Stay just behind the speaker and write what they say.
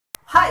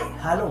Hi,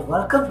 hello,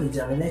 welcome to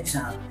Javelin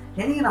channel.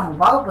 இன்னைக்கு நம்ம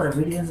பார்க்க போகிற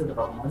வீடியோன்னு சொல்லிட்டு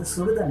பார்க்கும்போது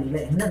சுடுதண்ணியில்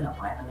என்னென்ன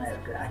பயணம்லாம்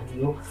இருக்குது.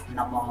 ஐயோ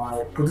நம்ம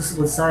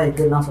புதுசாக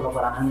இதெல்லாம் சொல்ல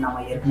போகிறாங்க,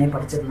 நம்ம ஏற்கனவே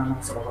படிச்சதுலாம்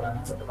நம்ம சொல்ல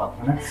போகிறாங்கன்னு சொல்லிட்டு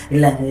பார்க்கணும்.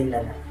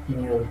 இல்லைங்க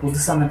நீங்கள் ஒரு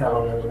புதுசான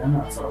தகவல்கள்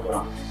நம்ம சொல்ல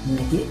போகிறோம்.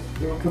 இன்னைக்கு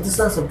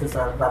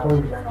புதுசாக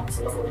தகவல்களை நம்ம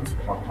சொல்ல போகிறோம்னு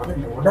சொல்லிட்டு பார்க்கும்போது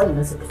இந்த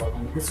உடலில் சொல்லிட்டு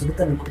பார்க்கும்போது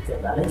சுடுதண்ணி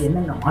குடிக்கிறதால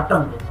என்னென்ன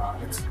மாற்றங்கள்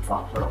ஆகுதுன்னு சொல்லிட்டு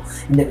பார்க்க போகிறோம்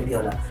இந்த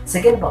வீடியோவில்.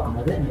 செகண்ட்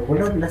பார்க்கும்போது இந்த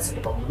உடலில்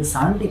சொல்லிட்டு பார்க்கும்போது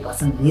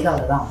 70%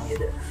 நீராக தான்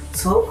அமையுது.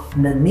 ஸோ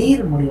இந்த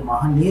நீர்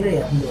மூலியமாக நீரை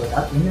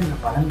அருந்துவதால் என்னென்ன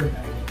பலன்கள்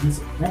நடக்குதுன்னு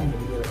சொல்லிட்டு இந்த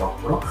வீடியோவில்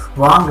பார்க்க போகிறோம்.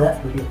 வாங்க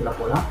வீடியோக்குள்ளே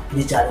போகலாம்.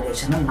 இது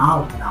ஜாலிரேஷன், நான்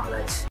உங்க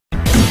நாகராஜ்.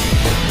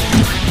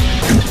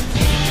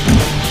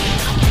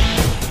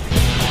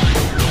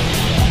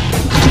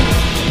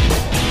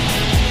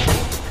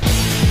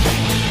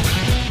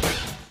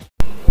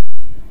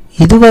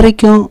 இது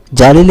வரைக்கும்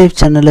ஜாலி லைஃப்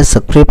சேனலை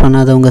சப்ஸ்கிரைப்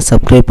பண்ணாதவங்க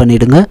சப்ஸ்கிரைப்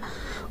பண்ணிடுங்க.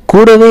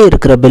 கூடவே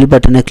இருக்கிற பெல்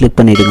பட்டனை கிளிக்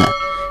பண்ணிடுங்க.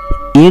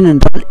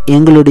 ஏனென்றால்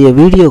எங்களுடைய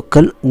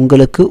வீடியோக்கள்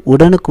உங்களுக்கு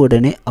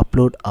உடனுக்குடனே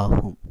அப்லோட்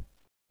ஆகும்.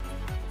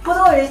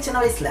 பொதுவாக சின்ன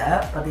வயசில்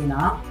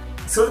பார்த்தீங்கன்னா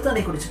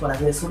சுடுதண்ணி குடிச்சு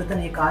பழகு,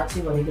 சுடுதண்ணியை காய்ச்சி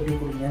வடிகட்டி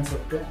குடிங்கன்னு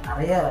சொல்லிட்டு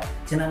நிறைய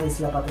சின்ன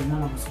வயசில் பார்த்தீங்கன்னா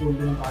நம்ம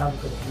ஸ்கூல்லையும்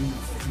பாடப்புத்தகத்துலையும்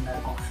நம்ம சொல்லிட்டு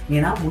இருக்கும்.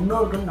 ஏன்னா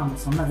முன்னோர்கள் நம்ம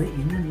சொன்னது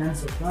என்னென்னு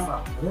சொல்லிட்டு தான்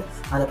பார்க்கும்போது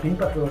அதை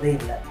பின்பற்றுவதே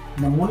இல்லை.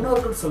 இந்த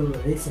முன்னோர்கள்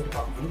சொல்வதை சொல்லிட்டு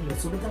பார்க்கும்போது இந்த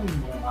சுடுதண்ணி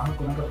மூலமாக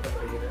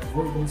குணப்படுத்தப்படுகிறது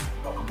இதுன்னு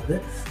சொல்லிட்டு பார்க்கும்போது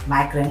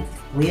மைக்ரைன்,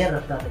 உயர்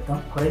ரத்த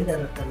அழுத்தம், குறைந்த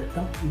ரத்த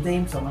அழுத்தம்,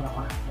 இதயம்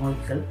சம்பந்தமான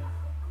நோய்கள்,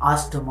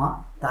 ஆஸ்துமா,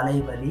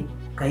 தலைவலி,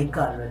 கை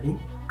கால் வலி,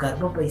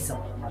 கர்ப்பப்பை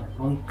சம்பந்தமான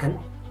நோய்கள்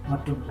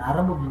மற்றும்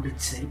நரம்பு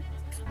முடிச்சு,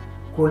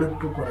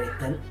 கொழுப்பு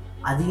குறைத்தல்,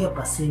 அதிக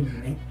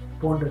பசியின்மை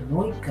போன்ற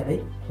நோய்களை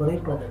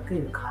குறைப்பதற்கு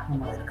இது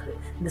காரணமாக இருக்குது.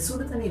 இந்த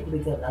சுடுதண்ணியை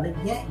குடிக்கிறதால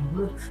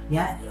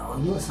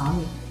ஐயோ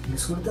சாமி, இந்த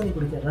சுடுதண்ணி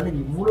குடிக்கிறதால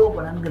இவ்வளோ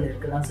பலன்கள்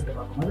இருக்குதான்னு சொல்லிட்டு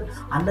பார்க்கும்போது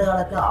அந்த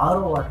காலத்தில்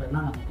ஆரோ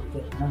வாட்டர்லாம் நம்ம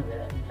குடிக்கிறதுனா,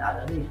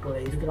 அதாவது இப்போ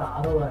இருக்கிற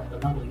ஆரோ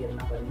வாட்டர்லாம்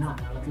குடிக்கிறதுனா பார்த்தீங்கன்னா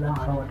அந்த காலத்தில்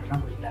ஆரோ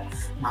வாட்டர்லாம் குடிக்கல.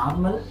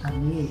 நார்மல்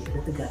தண்ணியை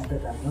எடுத்து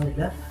கிணத்து தண்ணியோ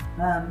இல்லை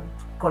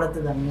குளத்து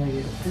தண்ணியோ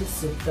எடுத்து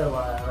சுத்த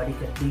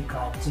வடிகட்டி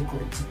காய்ச்சி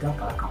குடிச்சு தான்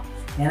பழக்கம்.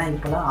 ஏன்னா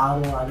இப்போலாம்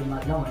ஆரோ அது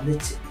மாதிரிலாம்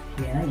வந்துச்சு.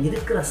 ஏன்னா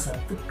இருக்கிற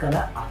சத்துக்களை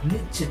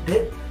அழிச்சிட்டு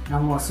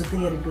நம்ம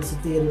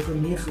சுத்திகரிப்பு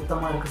நீர்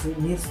சுத்தமாக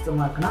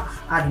இருக்குன்னா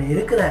அதில்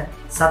இருக்கிற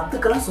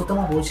சத்துக்களும்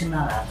சுத்தமாக போச்சுன்னு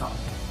தான் அர்த்தம்.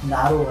 இந்த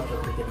ஆர்வ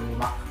வாட்டர் குடிக்கிறது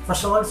மூலிமா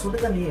ஃபர்ஸ்ட் ஆஃப் ஆல் சுடு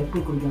தண்ணியை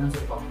எப்படி குடிக்கணும்னு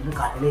சொல்லி பார்க்கும்போது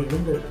காலையில்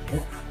எழுந்ததுக்கு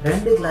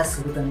 2 கிளாஸ்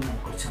சுடு தண்ணி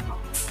நம்ம குடிச்சிடணும்.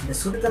 இந்த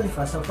சுடு தண்ணி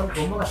ஃபர்ஸ்ட் ஆஃப் ஆல்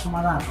ரொம்ப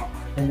கஷ்டமாக தான் இருக்கும்.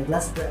 2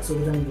 கிளாஸ்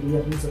சுடு தண்ணி குடி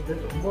அப்படின்னு சொல்லிட்டு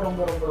ரொம்ப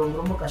ரொம்ப ரொம்ப ரொம்ப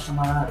ரொம்ப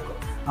கஷ்டமாக தான் இருக்கும்.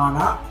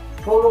 ஆனால்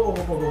போக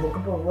போக போக போக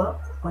போக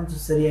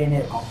கொஞ்சம் சரியாயினே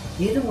இருக்கும்.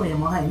 இது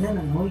மூலியமாக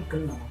என்னென்ன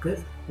நோய்கள் நமக்கு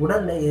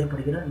உடலில்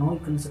ஏற்படுகிற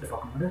நோய்கள்னு சொல்லிட்டு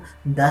பார்க்கும்போது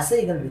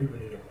தசைகள்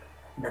விரிவடைகிறது.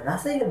 இந்த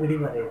தசைகள்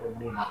விரிவடைகிறது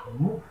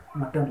மூலியமாகவும்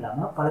மட்டும்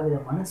இல்லாமல்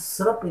பலவிதமான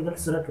சுரப்பிகள்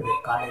சுரக்குது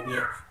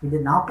காலையிலேயே. இது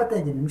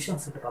 45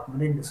 நிமிஷம் சொல்லிட்டு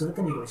பார்க்கும்போது இந்த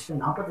சுடுதண்ணி குடிச்சிட்டு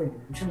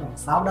 45 நிமிஷம்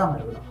நம்ம சாப்பிடாமல்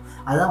இருக்கணும்.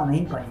 அதுதான்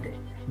மெயின் பாயிண்ட்டு.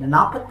 இந்த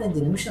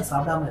 45 நிமிஷம்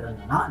சாப்பிடாமல்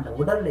இருந்தோம்னா இந்த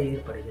உடலில்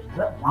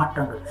ஏற்படுகின்ற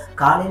மாற்றங்கள்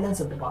காலையிலன்னு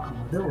சொல்லிட்டு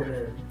பார்க்கும்போது ஒரு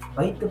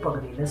வயிற்று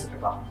பகுதியில்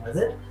சொல்லிட்டு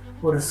பார்க்கும்போது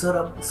ஒரு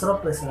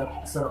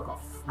சுரக்கும்.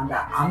 அந்த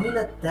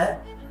அமிலத்தை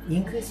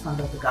இன்க்ரீஸ்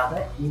பண்ணுறதுக்காக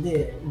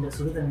இந்த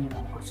சுடுதண்ணியை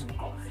நம்ம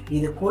குடிச்சுருக்கோம்.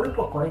 இது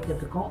கொழுப்பை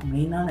குறைக்கிறதுக்கும்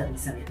மெயினான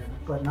ரீசன் இது.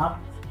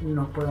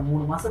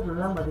 3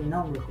 மாதத்துலலாம்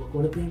பார்த்திங்கன்னா உங்களுக்கு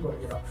கொழுப்பையும்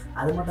குறைக்கிறோம்.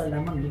 அது மட்டும்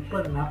இல்லாமல்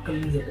 30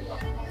 நாட்கள்னு சொல்லிட்டு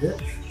பார்க்கும்போது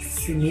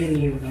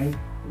நீரிழிவு நோய்,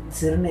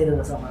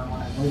 சிறுநீரக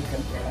சம்பந்தமான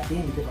நோய்கள்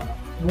எல்லாத்தையும் இது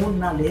பண்ணும். 3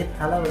 நாள்லேயே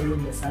தலைவலி,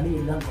 இந்த சளி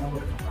எல்லாம்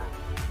குணப்படுத்துவாங்க.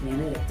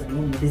 ஏன்னா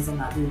எத்தனையோ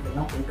மெடிசன் அது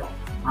இதெல்லாம் போயிட்டோம்.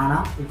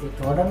 ஆனால் இது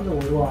தொடர்ந்து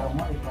ஒரு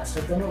வாரமோ இப்போ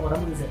கஷ்டத்துன்னு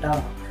உடம்புக்கு செட்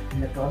ஆகணும்.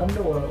 இந்த தொடர்ந்து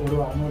ஒரு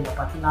வாரமோ இல்லை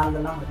 10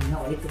 நாள்லாம்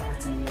பார்த்திங்கன்னா வயிற்று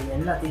பிரச்சனைகள்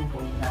எல்லாத்தையும்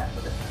போயிட்டு தான்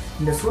இருக்குது.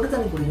 இந்த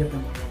சுடுதண்ணி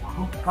குடிக்கிறது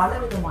மூலமாக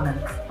பலவிதமான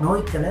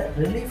நோய்களை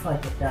ரிலீஃப்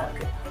ஆகிட்டு தான்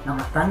இருக்குது.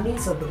 நம்ம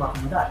தண்ணின்னு சொல்லிட்டு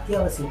பார்க்கும்போது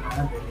அத்தியாவசியமாக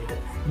தான் தெரியுது.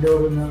 இந்த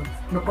ஒரு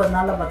 30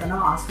 நாளில் பார்த்தோன்னா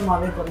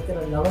ஆஸ்துமாவே குறைக்கிற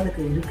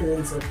லெவலுக்கு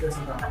இருக்குதுன்னு சொல்லிட்டு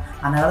சொல்கிறாங்க.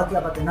 அந்த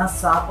காலத்தில் பார்த்தீங்கன்னா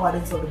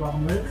சாப்பாடுன்னு சொல்லிட்டு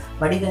பார்க்கும்போது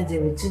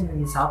வடிகஞ்சியை வச்சு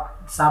நீங்கள்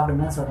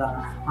சாப்பிடுங்கன்னு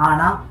சொல்கிறாங்க.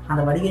 ஆனால்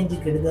அந்த வடிகஞ்சி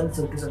கெடுதல்னு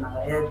சொல்லிட்டு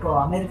சொன்னாங்க. இப்போ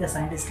அமெரிக்க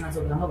சயின்டிஸ்ட்லாம்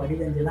சொல்கிறாங்க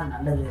வடிகஞ்சி தான்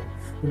நல்லது.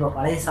 இப்போ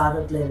பழைய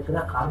சாதத்தில் இருக்கிற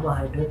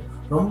கார்போஹைட்ரேட்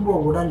ரொம்ப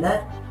உடலை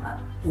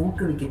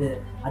ஊக்குவிக்குது.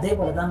 அதே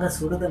போல் தாங்க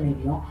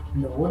சுடுதண்ணிலையும்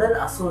இந்த உடல்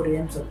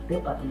அசௌகரியம்னு சொல்லிட்டு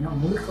பார்த்தீங்கன்னா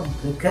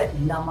முழுக்க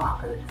இல்லாமல்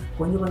ஆகுது.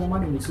 கொஞ்சம்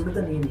கொஞ்சமாக நீங்கள்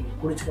சுடுதண்ணியை நீங்கள்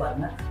குடிச்சு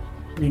பாருங்கள்.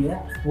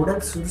 நீங்கள்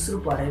உடல்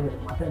சுறுசுறுப்பு அடைவது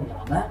மட்டும்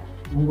இல்லாமல்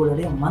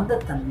உங்களுடைய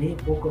மந்தத்தன்மையை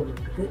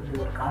போக்குவதற்கு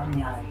இது ஒரு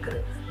காரணியாக இருக்குது.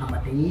 நம்ம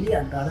டெய்லி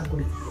அன்றாடம்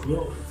குடிக்கக்கூடிய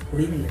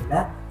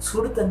குடிநீரில்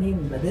சுடு தண்ணி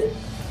என்பது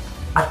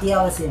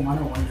அத்தியாவசியமான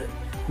ஒன்று.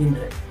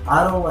 இன்று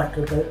ஆர்ஓ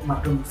வாட்டர்கள்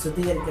மற்றும்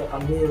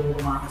பல்வேறு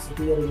விதமாக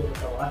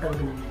சுத்திகரிக்கப்பட்ட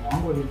வாட்டர்கள்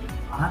வாங்குவதன்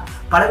மூலமாக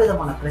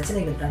பலவிதமான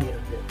பிரச்சனைகள் தான்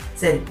இருக்குது.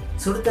 சரி,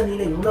 சுடு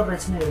தண்ணியில் இவ்வளோ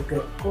பிரச்சனை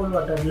இருக்குது, கோல்ட்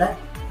வாட்டரில்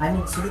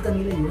சுடு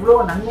தண்ணியில் இவ்வளோ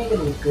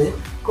நன்மைகள் இருக்குது,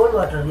 கோல்ட்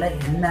வாட்டரில்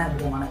என்ன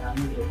விதமான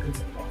நன்மைகள் இருக்குதுன்னு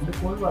சொல்லுவாங்க. இந்த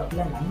கோல்ட்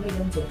வாட்டரில்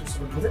நன்மைகள்னு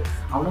சொல்லும்போது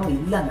அவ்வளோ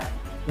இல்லைங்க.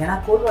 ஏன்னா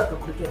கோல்ட் வாட்டர்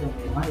குடிக்கிறது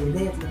மூலயமா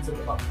இதயத்துலன்னு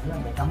சொல்லிட்டு பார்க்கும்போது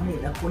அந்த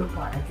தண்ணியில் கொழுப்பு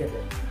அடைக்கிறது.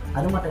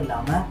 அது மட்டும்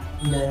இல்லாமல்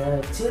இந்த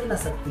ஜீரண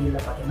சக்தியில்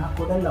பார்த்தீங்கன்னா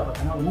குடலில்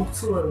பார்த்தீங்கன்னா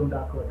உட்சுவர்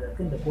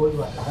உண்டாக்குவதற்கு இந்த கோல்ட்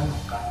வாட்டர் தான்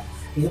நமக்கான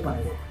இது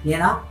பண்ணுது.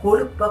 ஏன்னா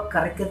கொழுப்பை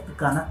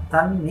கரைக்கிறதுக்கான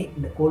தன்மை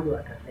இந்த கோல்ட்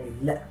வாட்டரில்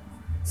இல்லை.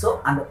 ஸோ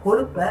அந்த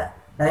கொழுப்பை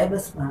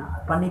டைவர்ஸ்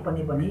பண்ணி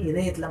பண்ணி பண்ணி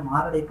இதயத்தில்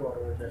மாரடைப்பு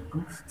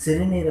வருவதற்கும்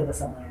சிறுநீரக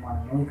சம்பந்தமான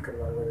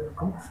நோய்கள்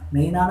வருவதற்கும்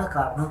மெயினான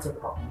காரணம்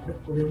சொல்லி பார்க்கும்போது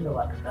குளிர்ந்த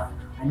வாட்டர் தான்.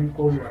 ஐ மீன்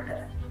கோல்டு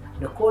வாட்டர்.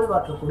 இந்த கோல்டு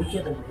வாட்டர்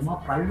குடிக்கிறது மூலிமா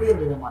பல்வேறு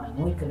விதமான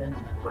நோய்களை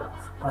நம்ம எடுக்கலாம்.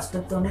 ஃபஸ்ட்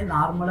எடுத்தோடனே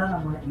நார்மலாக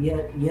நம்ம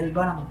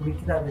இயல்பாக நம்ம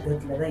குடிக்கிற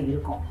விதத்தில் தான்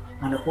இருக்கும்.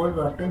 அந்த கோல்டு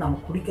வாட்டர் நம்ம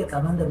குடிக்க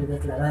தகுந்த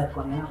விதத்தில் தான்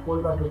இருக்கும். ஏன்னா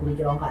கோல்டு வாட்டர்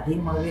குடிக்கிறவங்க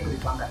அதிகமாகவே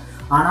குடிப்பாங்க.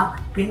 ஆனால்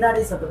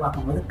பின்னாடி சொல்லிட்டு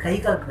பார்க்கும்போது கை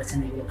கால்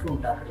பிரச்சனைகளுக்கு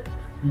உண்டாகுது.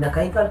 இந்த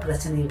கை கால்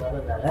பிரச்சனை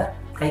வர்றதால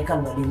கை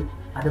கால் வலி,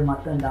 அது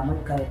மட்டும்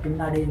இல்லாமல்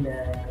பின்னாடி இந்த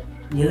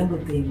எலும்பு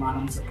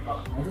தேய்மானம் சொல்லிட்டு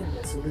பார்க்கும்போது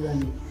இந்த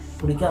சுடுதண்ணி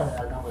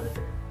குடிக்காததால தான்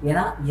வருது.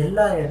 ஏன்னா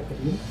எல்லா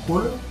இடத்துலையும்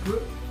கொழுப்பு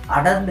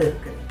அடர்ந்து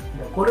இருக்குது.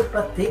 இந்த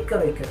கொழுப்பை தேக்க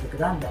வைக்கிறதுக்கு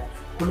தான் இந்த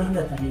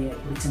குளிர்ந்த தண்ணியை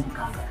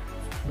குடிச்சுருக்காங்க.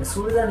 இந்த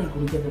சுடுதண்ணி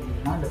குடிக்கிறது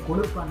மூலமாக இந்த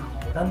கொழுப்பை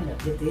நம்ம உடம்புல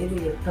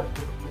தேவையற்ற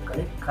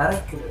பொருட்களை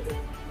கரைக்கிறது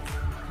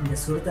இந்த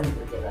சுடுதண்ணி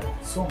குடிக்கிறதால.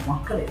 ஸோ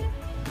மக்களே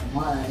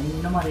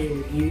இந்த மாதிரி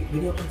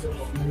வீடியோக்கள்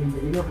சொல்லுவோம். இந்த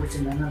வீடியோ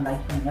பிடிச்சிருந்தா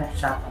லைக் பண்ணுங்கள்,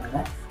 ஷேர்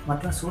பண்ணுங்கள்.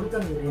 மற்றும்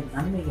சுடுதண்ணியுடைய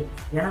நன்மைகள்,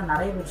 ஏன்னா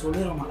நிறைய பேர்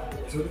சொல்லிட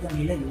மாட்டாங்க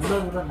சுடுதண்ணியில்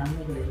இவ்வளோ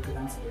நன்மைகள்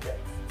இருக்குதான்னு சொல்லிட்டு.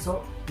 ஸோ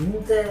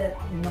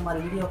இந்த மாதிரி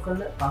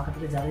வீடியோக்கள்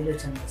பார்க்கறதுக்கு ஜாலி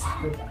லைஃப் சேனல்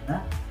சப்ஸ்கிரைப்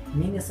பண்ணுங்கள்.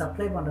 நீங்கள்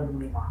சப்ஸ்கிரைப் பண்ணுறது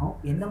மூலியமாகவும்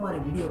எந்த மாதிரி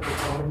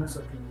வீடியோக்கள் போடணும்னு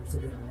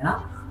சொல்லியிருந்தீங்கன்னா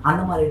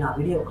அந்த மாதிரி நான்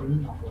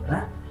வீடியோக்களும் நான்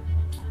போடுறேன்.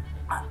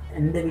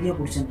 இந்த வீடியோ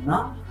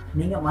பிடிச்சிருந்தீங்கன்னா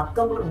நீங்கள்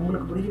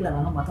உங்களுக்கு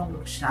பிடிக்கலனாலும்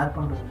மற்றவங்களுக்கு ஷேர்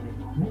பண்ணுறது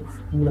மூலியமாகவும்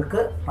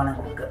உங்களுக்கு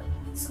பலன் இருக்குது.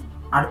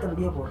 அடுத்த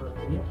வீடியோ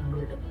போடுறது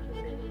உங்கள்கிட்ட